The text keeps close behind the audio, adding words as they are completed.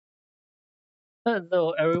Hello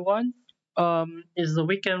everyone. It's the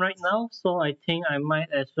weekend right now, so I think I might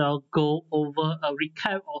as well go over a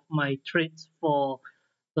recap of my trades for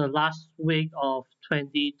the last week of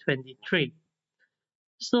 2023.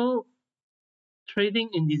 So trading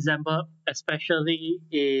in December, especially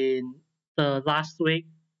in the last week,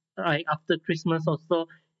 like after Christmas or so,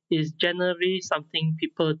 is generally something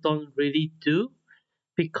people don't really do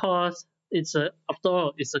because after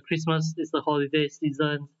all it's a Christmas, it's the holiday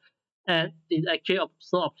season, and it actually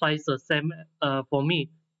also applies the same for me.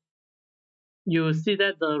 You will see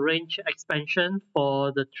that the range expansion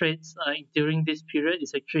for the trades during this period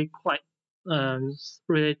is actually quite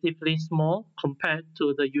relatively small compared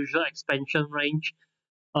to the usual expansion range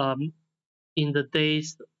um, in the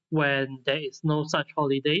days when there is no such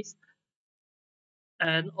holidays.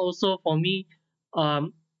 And also for me,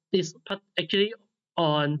 it's actually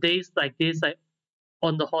on days like this, like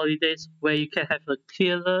on the holidays, where you can have a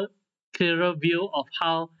clearer view of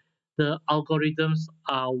how the algorithms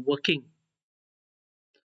are working.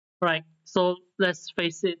 Right. So let's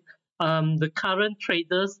face it, the current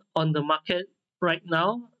traders on the market right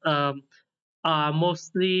now are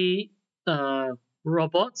mostly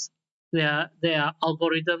robots. They are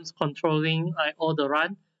algorithms controlling all the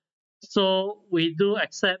run. So we do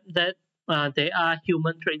accept that there are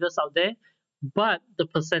human traders out there, but the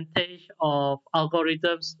percentage of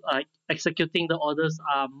algorithms executing the orders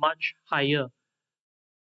are much higher.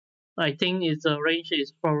 I think its range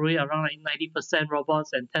is probably around like 90%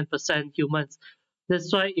 robots and 10% humans.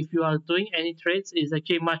 That's why if you are doing any trades, it's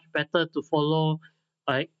actually much better to follow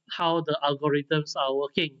like how the algorithms are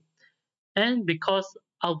working. And because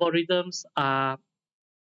algorithms are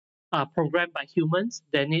programmed by humans,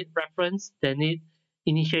 they need reference, they need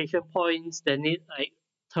initiation points, they need like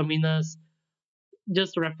terminals,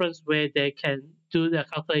 just reference where they can do their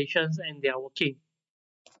calculations and they are working.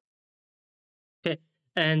 Okay,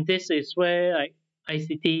 and this is where like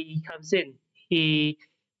ICT comes in. He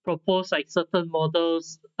proposed like certain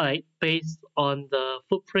models like based on the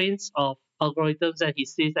footprints of algorithms that he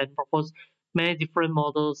sees and proposed many different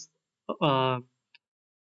models uh,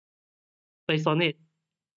 based on it.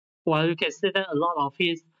 While you can say that a lot of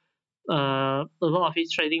his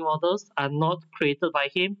trading models are not created by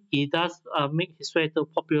him, he does make his way to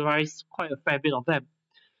popularize quite a fair bit of them.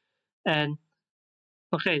 And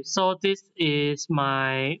okay, so this is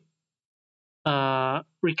my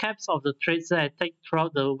recaps of the trades that I take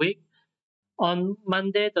throughout the week. On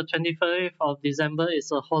Monday, the 25th of December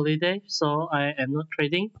is a holiday, so I am not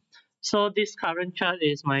trading. So this current chart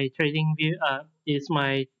is my trading view. Is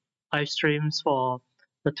my live streams for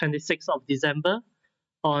the 26th of December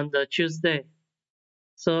on the Tuesday.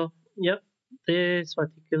 So yep, this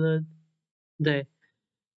particular day,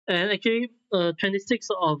 and actually,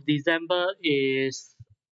 26th of December is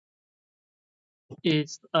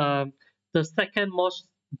the second most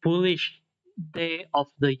bullish day of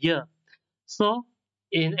the year. So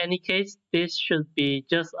in any case, this should be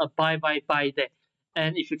just a buy day.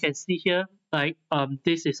 And if you can see here, like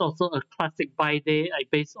this is also a classic buy day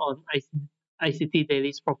based on ICT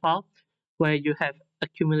Daily's profile, where you have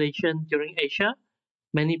accumulation during Asia,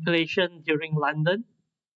 manipulation during London,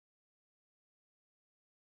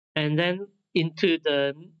 and then into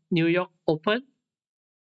the New York Open.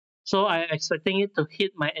 So I'm expecting it to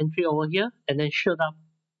hit my entry over here and then shoot up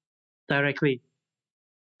directly.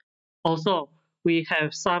 Also, we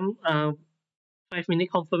have some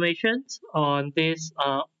 5-minute confirmations on this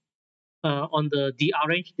on the DR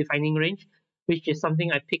range, defining range, which is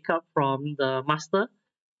something I pick up from the master.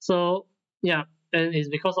 So yeah, and it's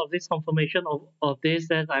because of this confirmation of this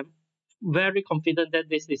that I'm very confident that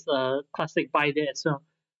this is a classic buy day as well.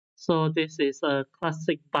 So this is a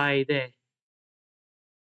classic buy day.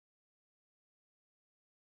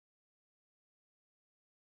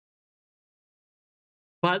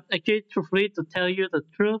 But actually, truthfully, to tell you the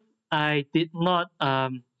truth, I did not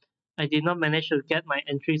manage to get my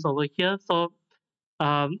entries over here. So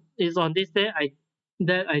it's on this day I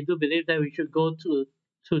do believe that we should go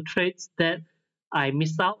to trades that I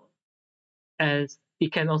missed out, as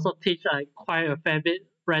it can also teach quite a fair bit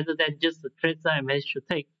rather than just the trades that I managed to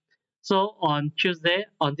take. So on Tuesday,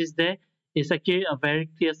 on this day, it's actually a very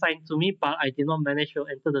clear sign to me, but I did not manage to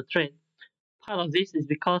enter the trade. Part of this is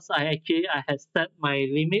because I had set my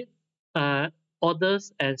limit, uh,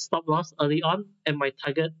 orders and stop loss early on, and my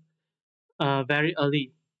target very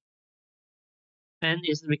early. And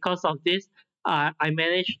it's because of this I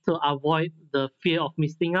managed to avoid the fear of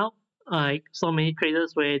missing out. Like so many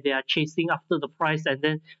traders where they are chasing after the price and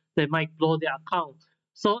then they might blow their account.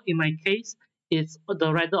 So in my case, it's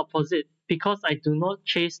the rather opposite. Because I do not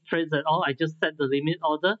chase trades at all, I just set the limit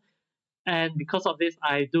order. And because of this,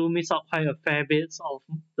 I do miss out quite a fair bit of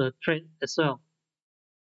the trade as well.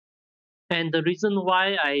 And the reason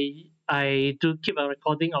why I do keep a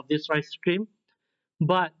recording of this live stream,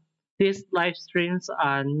 but these live streams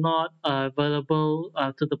are not available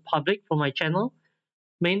to the public for my channel,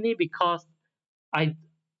 mainly because I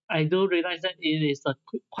I do realize that it is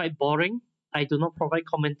quite boring. I do not provide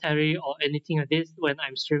commentary or anything like this when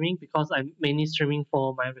I'm streaming because I'm mainly streaming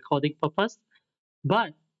for my recording purpose.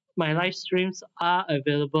 But my live streams are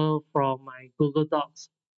available from my Google Docs.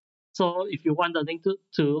 So if you want the link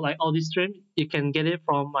to like all these streams, you can get it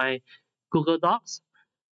from my Google Docs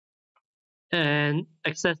and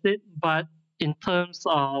access it. But in terms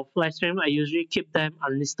of live stream, I usually keep them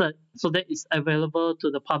unlisted so that it's available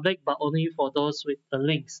to the public, but only for those with the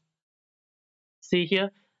links. See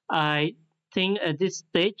here, I think at this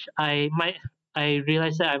stage, I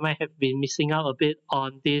realize that I might have been missing out a bit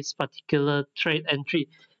on this particular trade entry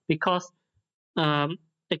because um,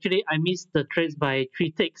 actually I missed the trades by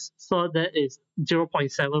 3 ticks, so that is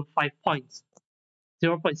 0.75 points.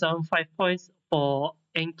 0.75 points for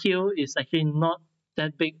NQ is actually not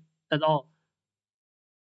that big at all.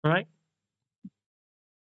 All right.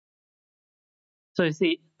 So you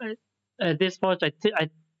see, at this point, I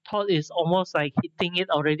thought it's almost like hitting it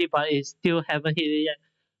already, but it still haven't hit it yet.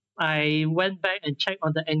 I went back and checked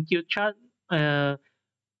on the NQ chart. Uh,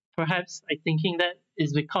 Perhaps I thinking that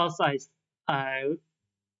is because I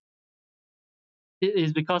it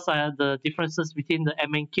is because I have the differences between the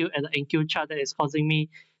MNQ and the NQ chart that is causing me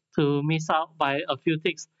to miss out by a few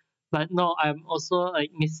ticks. But no, I'm also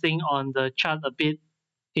like missing on the chart a bit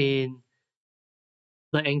in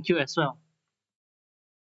the NQ as well.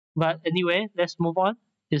 But anyway, let's move on.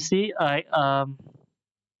 You see,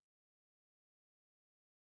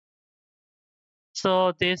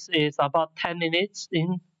 so this is about 10 minutes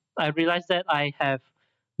in. I realized that I have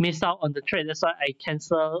missed out on the trade. That's why I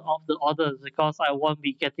cancel off the orders because I won't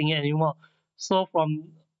be getting it anymore. So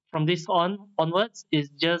from this onwards, it's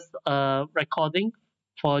just a recording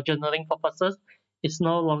for journaling purposes. It's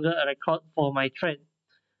no longer a record for my trade.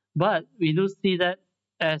 But we do see that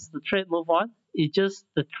as the trade move on,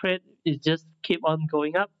 the trade is just keep on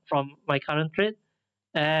going up from my current trade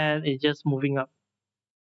and it's just moving up.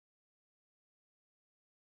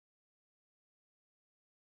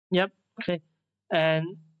 Yep. Okay.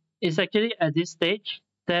 And it's actually at this stage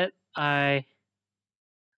that I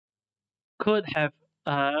could have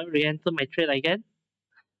re-entered my trade again.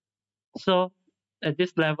 So at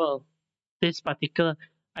this level, this particular,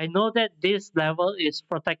 I know that this level is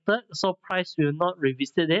protected, so price will not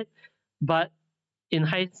revisit it. But in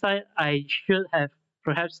hindsight, I should have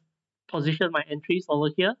perhaps positioned my entries over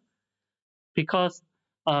here because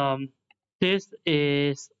um, this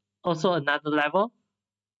is also another level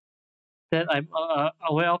that I'm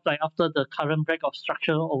aware of, like after the current break of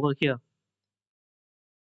structure over here.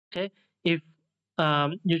 Okay, if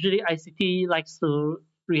usually ICT likes to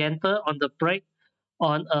re-enter on the break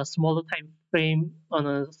on a smaller time frame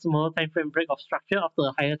break of structure after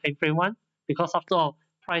a higher time frame one, because after all,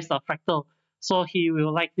 price are fractal, so he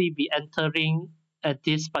will likely be entering at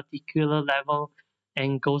this particular level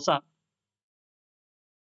and goes up.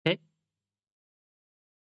 Okay,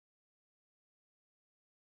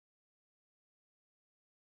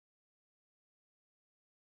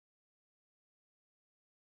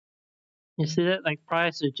 you see that like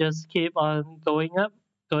price will just keep on going up.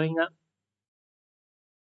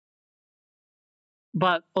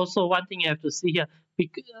 But also one thing you have to see here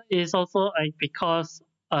is also like because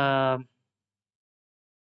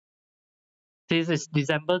this is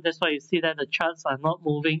December, that's why you see that the charts are not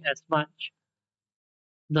moving as much.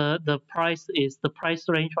 The price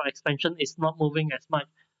range for expansion is not moving as much.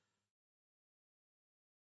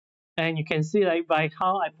 And you can see like by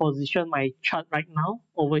how I position my chart right now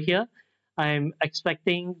over here, I'm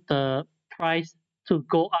expecting the price to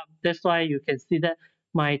go up. That's why you can see that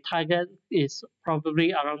my target is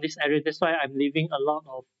probably around this area. That's why I'm leaving a lot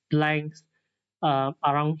of blanks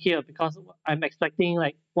around here because I'm expecting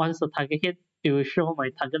like once the target hit, it will show my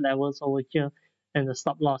target levels over here and the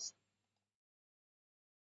stop loss.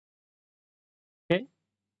 Okay,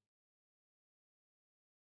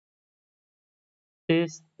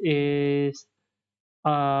 this is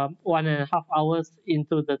 1.5 hours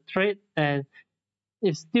into the trade and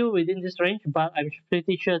it's still within this range, but I'm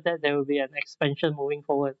pretty sure that there will be an expansion moving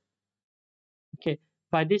forward. Okay,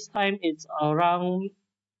 by this time it's around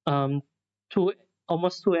um 2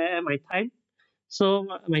 almost 2 a.m. my time. So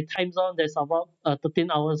my time zone there's about 13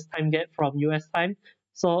 hours time gap from US time.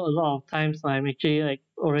 So a lot of times I'm actually like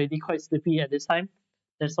already quite sleepy at this time.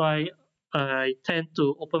 That's why I tend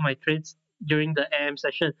to open my trades during the AM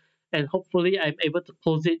session. and hopefully I'm able to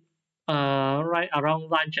close it right around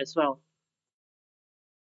lunch as well.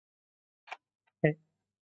 Okay.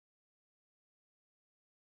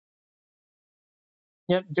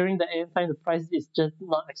 Yep, during the AM time, the price is just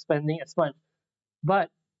not expanding as much. But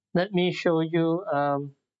let me show you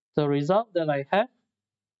the result that I have.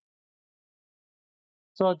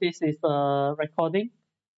 So this is a recording.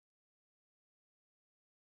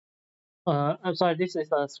 I'm sorry, this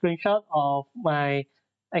is a screenshot of my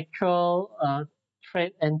actual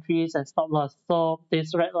trade entries and stop loss. So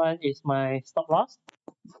this red line is my stop loss.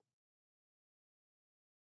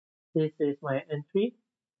 This is my entry,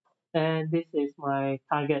 and this is my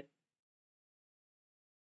target.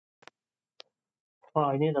 Oh,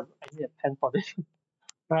 I need a pen for this.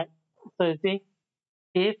 Right. So you see,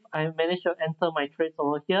 if I manage to enter my trades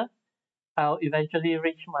over here, I'll eventually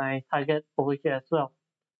reach my target over here as well.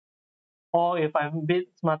 Or if I'm a bit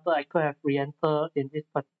smarter, I could have re-enter in this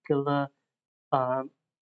particular um,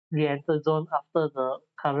 re-enter zone after the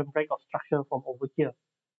current break of structure from over here.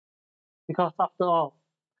 Because after all,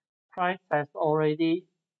 price has already,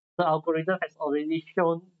 the algorithm has already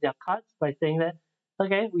shown their cards by saying that,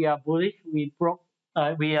 okay, we are bullish, we broke,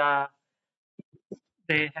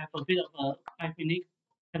 they have a bit of a 5 minute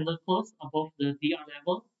candle close above the DR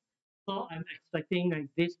level. So I'm expecting like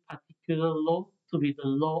this particular low to be the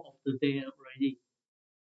low of the day already.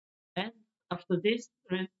 And after this,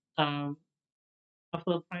 um,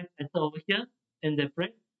 after the price enter over here and the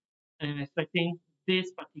break, I'm expecting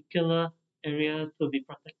this particular area to be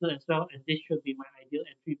protected as well, and this should be my ideal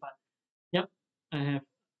entry. But yep, I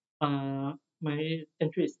have my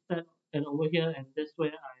entry is set and over here, and that's where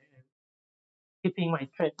I am keeping my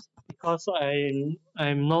trades because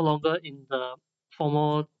I'm no longer in the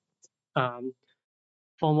formal um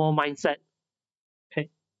formal mindset. Okay,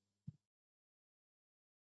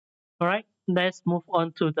 all right. Let's move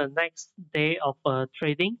on to the next day of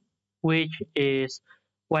trading, which is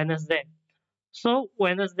Wednesday. So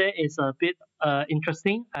Wednesday is a bit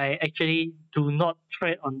interesting. I actually do not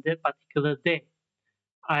trade on that particular day.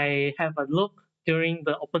 I have a look during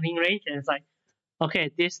the opening range and it's like,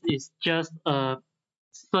 okay, this is just a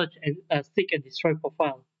search and a seek and destroy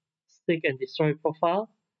profile. Seek and destroy profile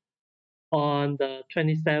on the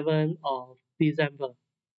 27th of December,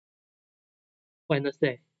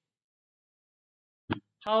 Wednesday.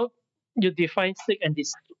 How you define seek and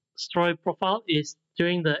destroy profile is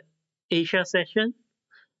during the Asia session,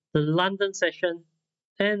 the London session,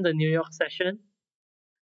 and the New York session.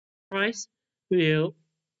 Price will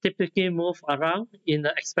typically move around in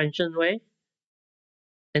the expansion way.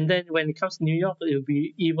 And then when it comes to New York, it will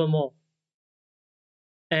be even more.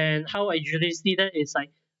 And how I usually see that is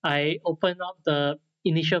like I open up the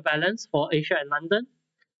initial balance for Asia and London,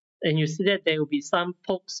 and you see that there will be some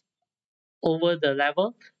pokes over the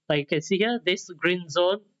level. Like you can see here, this green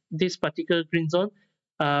zone, this particular green zone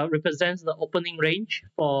represents the opening range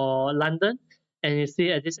for London. And you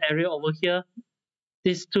see at this area over here,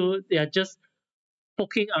 these two, they are just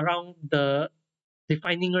poking around the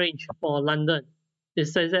defining range for London. It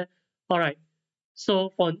says that, all right,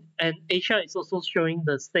 so for and Asia is also showing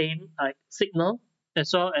the same signal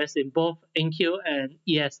as well as in both NQ and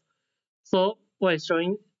ES. So what it's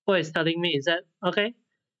telling me is that okay,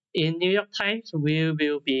 in New York Times we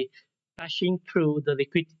will be passing through the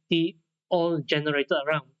liquidity all generated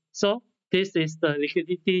around. So this is the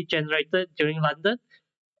liquidity generated during London,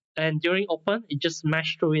 and during open it just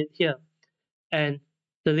smashed through it here, and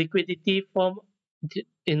the liquidity form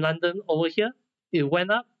in London over here, it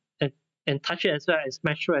went up and touched it as well and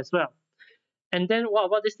smashed through as well. And then what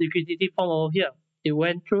about this liquidity form over here? It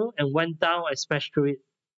went through and went down and smashed through it.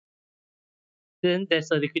 Then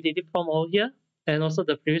there's a liquidity form over here and also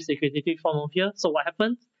the previous liquidity form over here. So what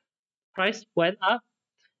happened? Price went up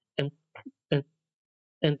and and,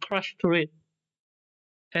 and crushed through it.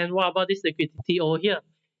 And what about this liquidity over here?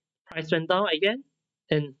 Price went down again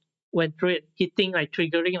and went through it, hitting like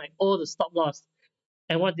triggering like all the stop loss.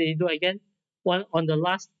 And what did it do again? One on the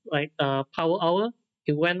last power hour,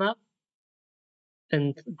 it went up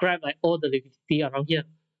and grabbed like all the liquidity around here.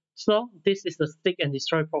 So this is the stick and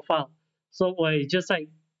destroy profile. So we're just like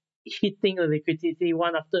hitting the liquidity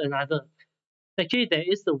one after another. Actually, there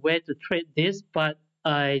is a way to trade this, but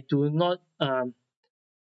I do not.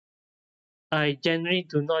 I generally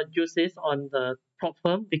do not use this on the prop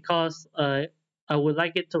firm because I would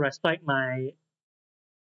like it to respect my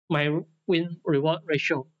win reward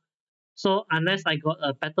ratio. So unless I got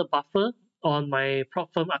a better buffer on my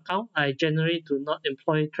prop firm account, I generally do not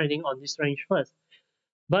employ trading on this range first.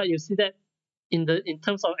 But you see that in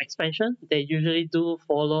terms of expansion, they usually do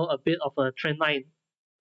follow a bit of a trend line.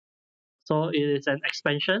 So it is an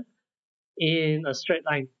expansion. in a straight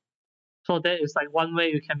line. So that is like one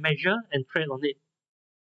way you can measure and trade on it.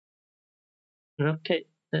 Okay,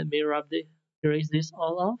 let me erase this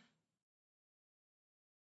all off.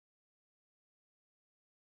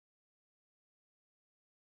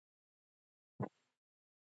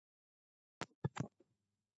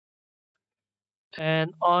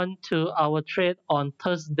 And on to our trade on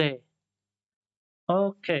Thursday.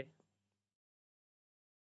 Okay,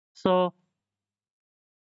 so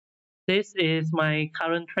this is my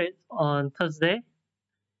current trade on Thursday.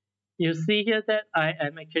 You see here that I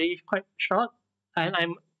am actually quite short and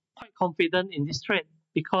I'm quite confident in this trade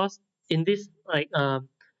because in this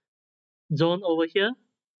zone over here,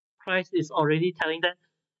 price is already telling that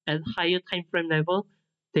at higher time frame level,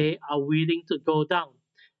 they are willing to go down.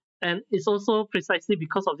 And it's also precisely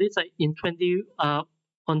because of this, like in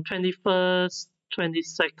 21st,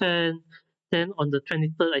 22nd, then on the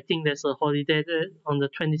 23rd, I think there's a holiday there. On the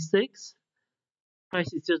 26th,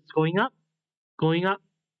 price is just going up, going up,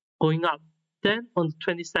 going up. Then on the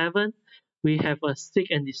 27th, we have a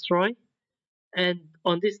seek and destroy. And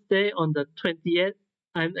on this day, on the 20th,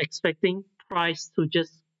 I'm expecting price to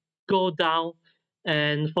just go down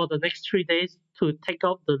and for the next 3 days to take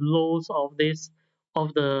out the lows of this,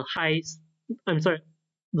 of the highs, I'm sorry,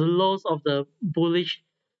 the lows of the bullish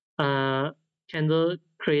uh, candle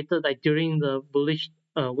created like during the bullish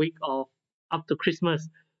week of up to Christmas.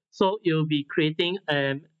 So you'll be creating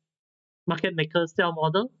a market maker sell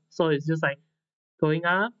model. So it's just like going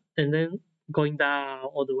up and then going down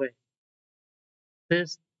all the way.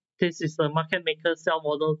 This this is the market maker sell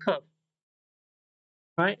model curve,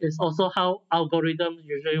 right? It's also how algorithm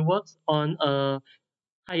usually works on a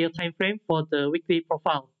higher time frame for the weekly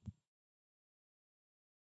profile,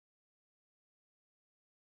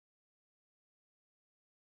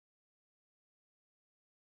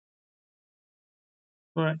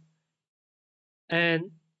 right?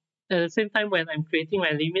 And at the same time, when I'm creating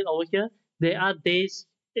my limit over here, there are days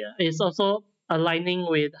it's also aligning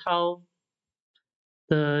with how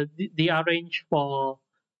the DR range for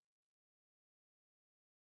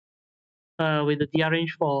with the DR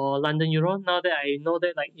range for London Euro. Now that I know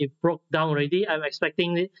that like it broke down already, I'm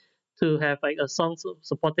expecting it to have like a strong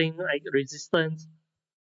supporting like resistance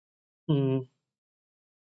um,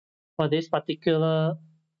 for this particular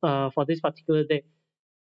day.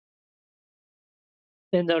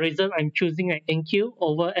 And the reason I'm choosing an NQ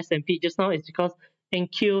over S&P just now is because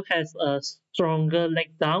NQ has a stronger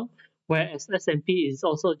leg down, whereas S&P is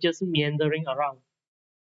also just meandering around.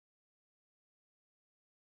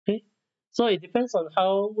 Okay, so it depends on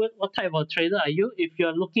what type of trader are you. If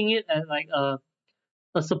you're looking at like a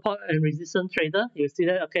support and resistance trader, you see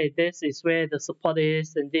that okay, this is where the support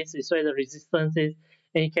is, and this is where the resistance is,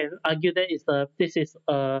 and you can argue that this is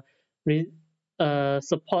re,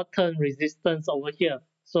 support turn resistance over here.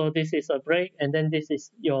 So this is a break, and then this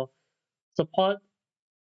is your support,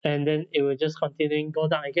 and then it will just continuing go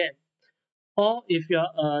down again. Or if you're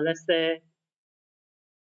let's say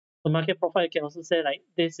a market profile, you can also say like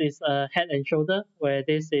this is a head and shoulder, where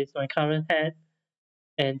this is my current head,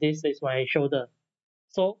 and this is my shoulder.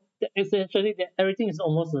 So essentially, everything is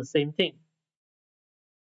almost the same thing.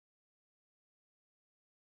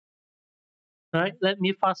 Right, let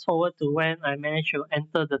me fast forward to when I managed to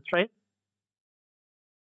enter the trade.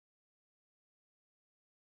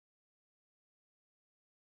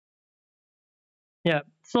 Yeah,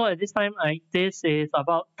 so at this time, this is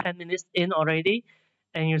about 10 minutes in already,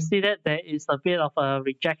 and you see that there is a bit of a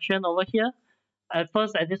rejection over here. At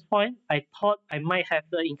first, at this point, I thought I might have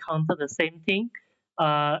to encounter the same thing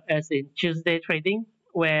as in Tuesday trading,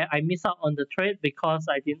 where I miss out on the trade because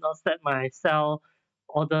I did not set my sell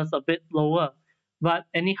orders a bit lower. But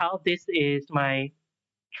anyhow, this is my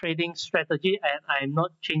trading strategy, and I'm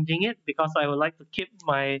not changing it because I would like to keep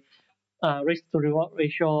my risk to reward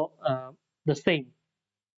ratio the same.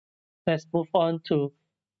 Let's move on to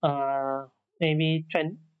maybe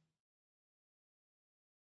trend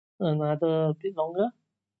another bit longer.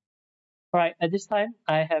 All right, at this time,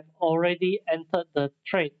 I have already entered the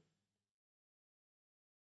trade.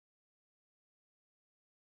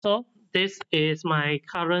 So this is my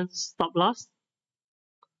current stop loss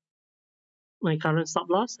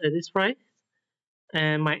at this price,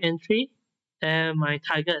 and my entry, and my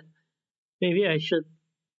target. Maybe I should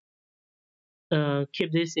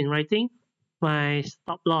keep this in writing. My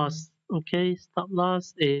stop loss. Okay, stop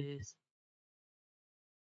loss is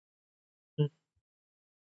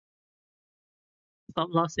stop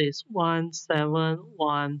loss is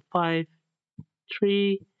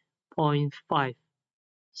 17,153.5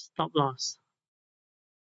 stop loss.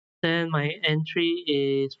 Then my entry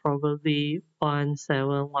is probably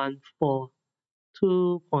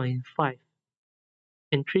 1714.2.5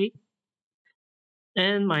 entry,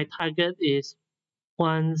 and my target is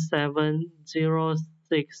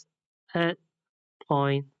 1706 at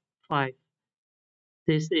 0.5.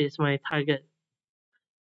 This is my target.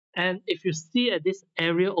 And if you see at this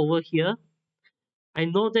area over here, I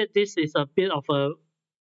know that this is a bit of a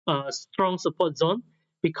strong support zone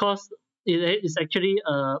because it is actually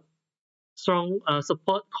a strong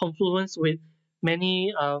support confluence with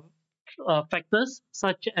many factors,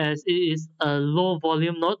 such as it is a low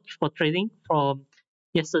volume node for trading from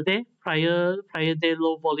yesterday, prior day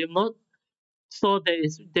low volume node. So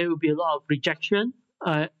there will be a lot of rejection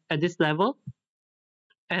at this level,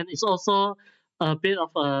 and it's also a bit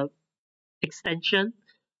of a extension.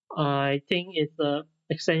 I think it's a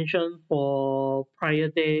extension for prior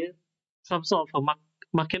day, some sort of a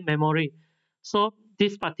market memory. So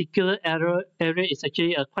this particular area is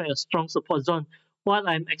actually quite a strong support zone. What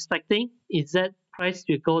I'm expecting is that price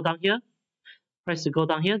will go down here. Price will go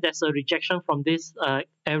down here. There's a rejection from this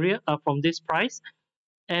area, from this price.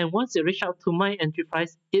 And once it reach out to my entry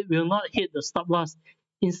price, it will not hit the stop loss.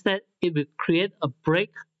 Instead, it will create a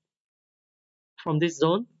break from this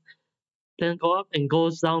zone, then go up and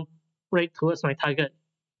goes down right towards my target.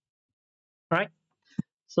 Right?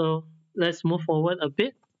 So let's move forward a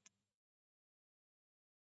bit.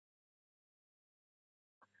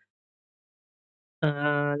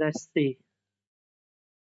 Let's see.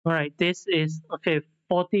 All right, this is okay.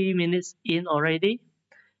 40 minutes in already,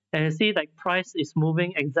 and you see like price is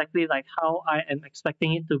moving exactly like how I am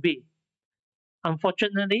expecting it to be.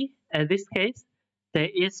 Unfortunately, at this case, there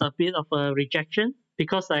is a bit of a rejection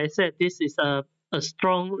because like I said this is a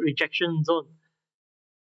strong rejection zone.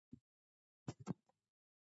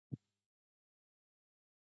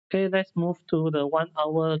 Okay, let's move to the 1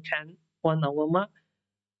 hour mark.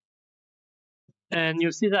 And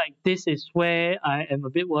you see that this is where I am a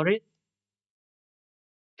bit worried.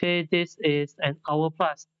 Okay, this is an hour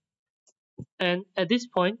plus. And at this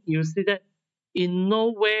point, you see that in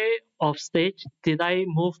no way of stage did I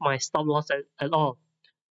move my stop loss at all.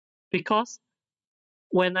 Because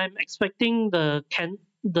when I'm expecting the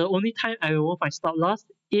only time I will move my stop loss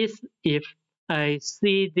is if I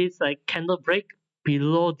see this like candle break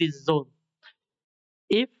below this zone.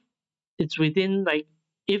 If it's within like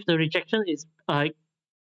if the rejection is at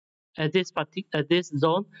this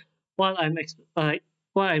zone, what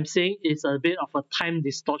what I'm saying is a bit of a time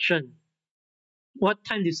distortion. What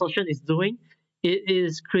time distortion is doing, it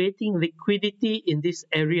is creating liquidity in this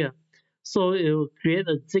area. So it will create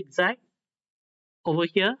a zigzag over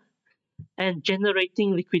here and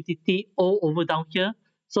generating liquidity all over down here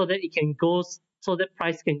so that so that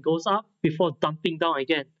price can goes up before dumping down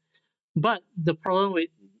again. But the problem with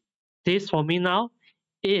this for me now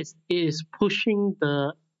is it is pushing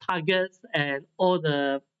the targets and all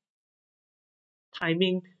the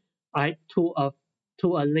timing right to a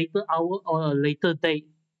later hour or a later date.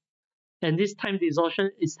 And this time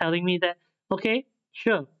distortion is telling me that okay,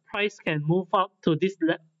 sure, price can move up to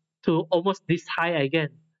to almost this high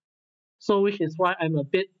again. So which is why I'm a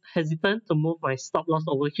bit hesitant to move my stop loss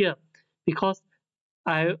over here because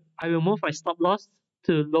I will move my stop loss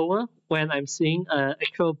to lower when I'm seeing an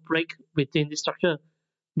actual break within the structure.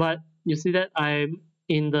 But you see that I'm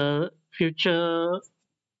in the future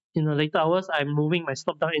in the later hours I'm moving my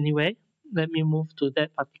stop down anyway. Let me move to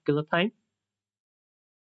that particular time.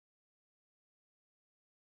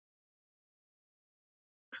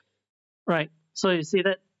 Right. So you see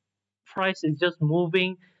that price is just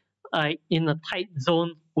moving in a tight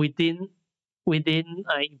zone within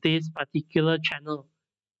this particular channel.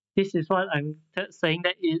 This is what I'm saying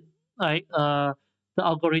that the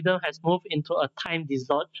algorithm has moved into a time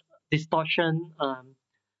distortion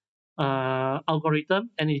algorithm,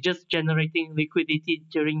 and it's just generating liquidity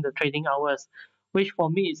during the trading hours, which for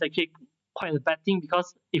me is actually quite a bad thing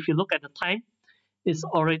because if you look at the time, it's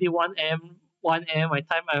already 1 a.m. 1 a.m. my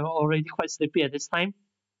time. I'm already quite sleepy at this time,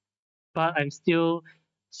 but I'm still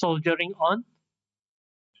soldiering on.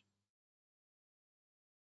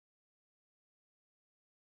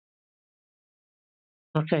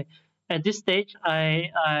 Okay, at this stage,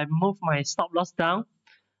 I move my stop loss down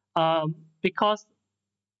because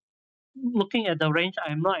looking at the range,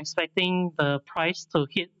 I'm not expecting the price to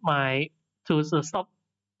hit the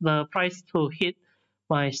price to hit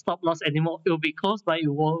my stop loss anymore. It will be close, but it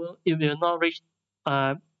will not reach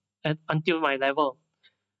uh, until my level.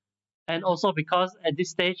 And also because at this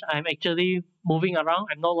stage I'm actually moving around.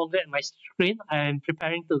 I'm no longer at my screen. I'm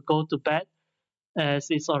preparing to go to bed as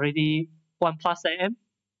it's already 1 plus a.m.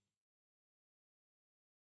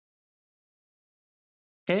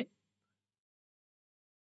 Okay,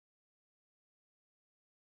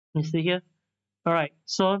 you see here. All right,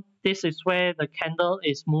 so this is where the candle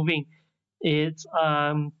is moving. It's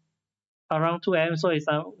around 2 a.m. So it's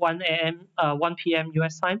 1 a.m. 1 p.m.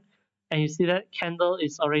 US time, and you see that candle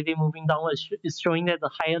is already moving downwards. It's showing that the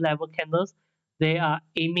higher level candles, they are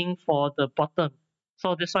aiming for the bottom.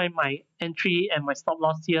 So that's why my entry and my stop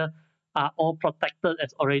loss here are all protected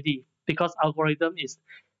as already, because algorithm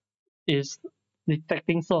is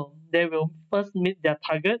detecting, so they will first meet their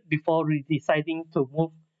target before deciding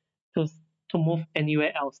to to move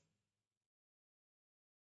anywhere else.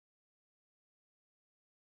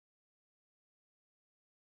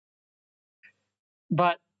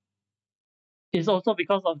 But it's also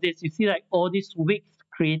because of this. You see, like all these wicks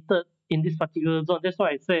created in this particular zone. That's why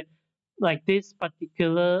I said, like this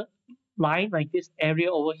particular line, like this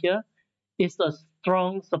area over here, is a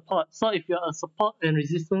strong support. So if you're a support and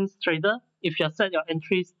resistance trader, if you set your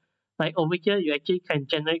entries like over here, you actually can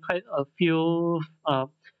generate quite a few fair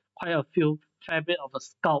bit of a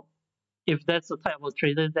scalp if that's the type of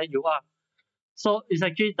trader that you are. So it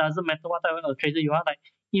actually doesn't matter what type of trader you are, like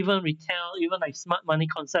even retail, even like smart money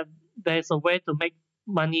concept, there's a way to make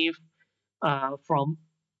money from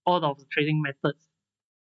all of the trading methods,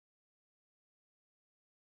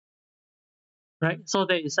 right? So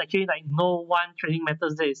there is actually like no one trading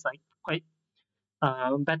method that is like quite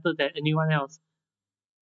better than anyone else.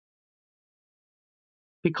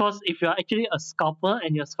 Because if you're actually a scalper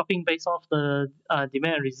and you're scalping based off the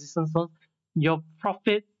demand and resistance zone, your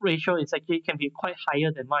profit ratio is actually can be quite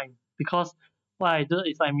higher than mine. Because what I do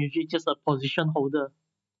is I'm usually just a position holder.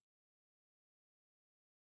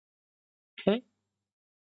 Okay,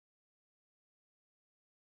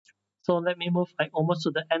 so let me move like almost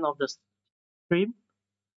to the end of the stream.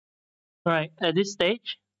 All right, at this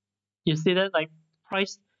stage, you see that like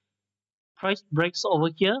price breaks over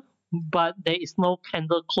here, but there is no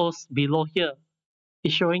candle close below here.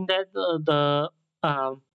 It's showing that the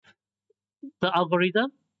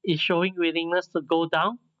algorithm is showing willingness to go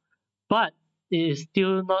down, but it is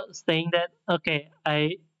still not saying that okay,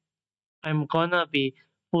 I'm gonna be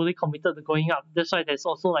fully committed to going up. That's why there's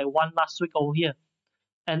also like one last week over here.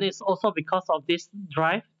 And it's also because of this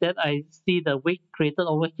drive that I see the wick created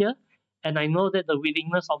over here. And I know that the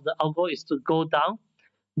willingness of the algo is to go down.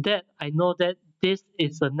 That I know that this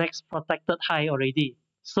is the next protected high already.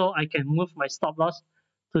 So I can move my stop loss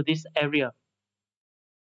to this area.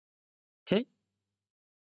 Okay.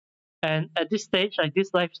 And at this stage, like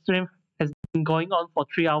this live stream has been going on for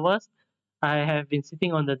 3 hours. I have been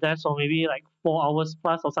sitting on the desk for maybe like 4 hours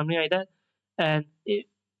plus or something like that. And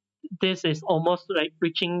this is almost like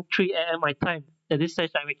reaching 3 a.m. my time. At this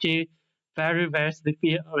stage, I'm actually very, very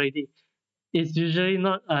sleepy already. It's usually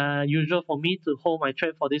not usual for me to hold my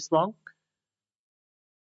trade for this long.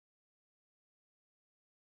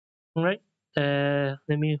 All right.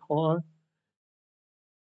 Let me hold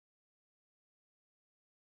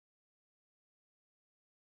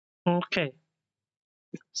on. Okay.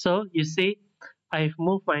 So you see, I've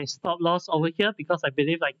moved my stop loss over here because I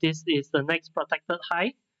believe like this is the next protected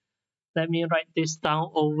high. Let me write this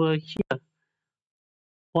down over here.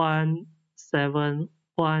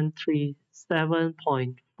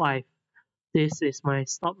 17,137.5. This is my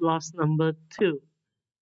stop loss number 2.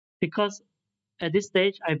 Because at this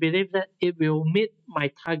stage, I believe that it will meet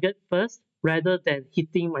my target first rather than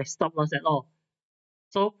hitting my stop loss at all.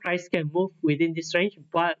 So price can move within this range,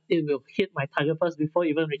 but it will hit my target first before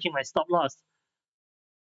even reaching my stop loss.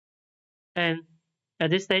 And at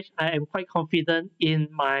this stage, I am quite confident in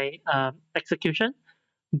my execution.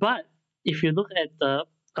 But if you look at the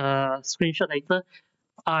screenshot later,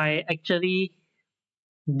 I actually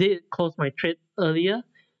did close my trade earlier,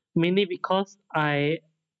 mainly because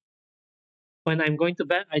when I'm going to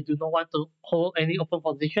bed, I do not want to hold any open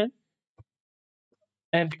position.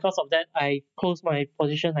 And because of that, I close my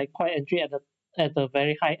position like quite entry at the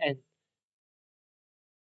very high end.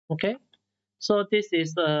 Okay, so this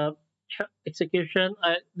is the execution.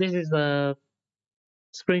 This is the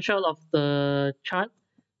screenshot of the chart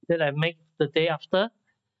that I make the day after.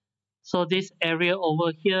 So this area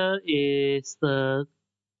over here is the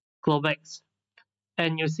Globex.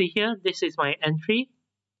 And you see here, this is my entry,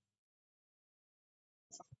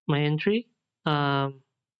 um,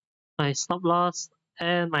 my stop loss,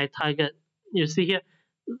 and my target. You see here,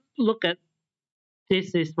 look at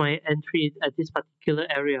this is my entry at this particular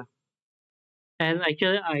area. And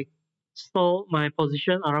actually, I stole my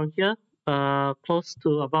position around here, close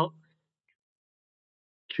to about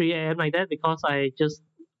 3 a.m. like that because I just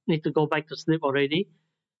need to go back to sleep already.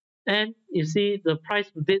 And you see the price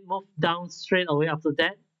did move down straight away after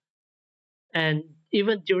that. And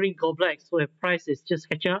even during go black, so the price is just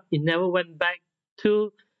catching up. It never went back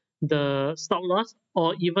to the stop loss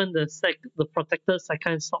or even the protected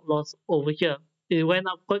second stop loss over here. It went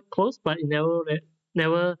up quite close, but it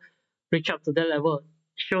never reached up to that level. It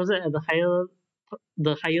shows that at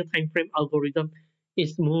the higher time frame algorithm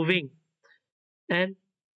is moving and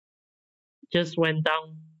just went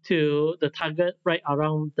down to the target right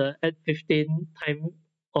around the at 15 time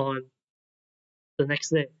on the next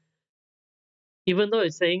day. Even though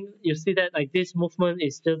it's saying you see that like this movement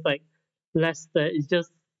is just like less than it's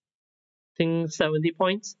just think 70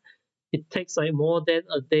 points, it takes like more than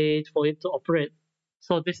a day for it to operate.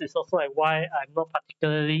 So this is also like why I'm not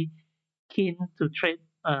particularly keen to trade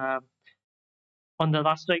on the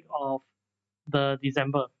last week of the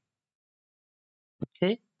December.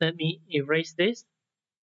 Okay, let me erase this.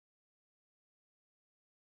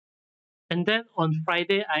 And then on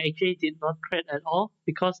Friday, I actually did not trade at all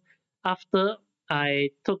because after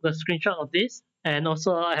I took the screenshot of this and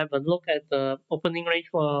also I have a look at the opening range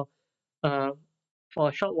uh, for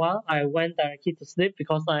a short while, I went directly to sleep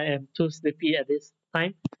because I am too sleepy at this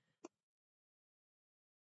time.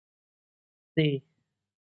 See.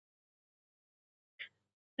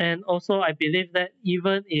 And also, I believe that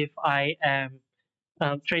even if I am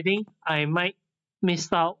trading, I might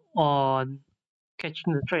miss out on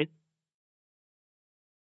catching the trade.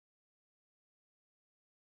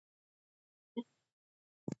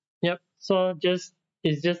 Yep. So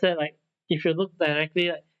it's just that like if you look directly,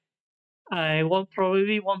 like, I won't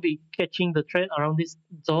be catching the trade around this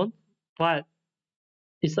zone, but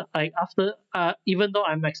it's like after even though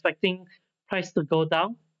I'm expecting price to go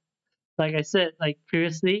down, like I said, like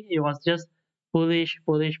previously it was just bullish,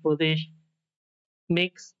 bullish, bullish,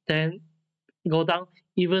 mix, then go down.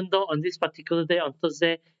 Even though on this particular day on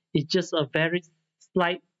Thursday it's just a very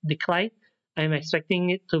slight decline, I'm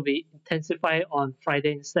expecting it to be intensified on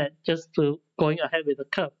Friday instead, just to going ahead with the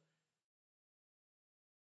curve.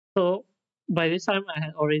 So by this time I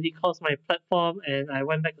had already closed my platform and I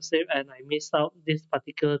went back to sleep and I missed out this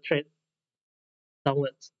particular trade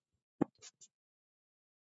downwards.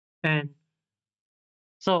 And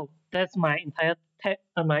so that's my entire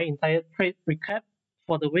trade recap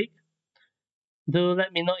for the week. Do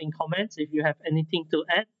let me know in comments if you have anything to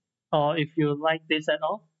add or if you like this at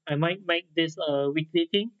all. I might make this a weekly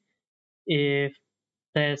thing if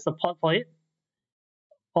there's support for it,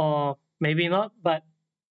 or maybe not, but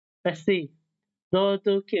let's see. Though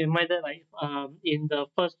do keep in mind that like in the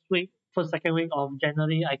first second week of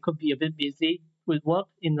January, I could be a bit busy with work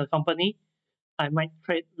in the company. I might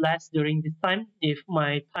trade less during this time if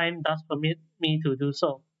my time does permit me to do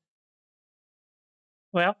so.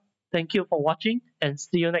 Well, thank you for watching and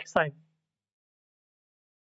see you next time.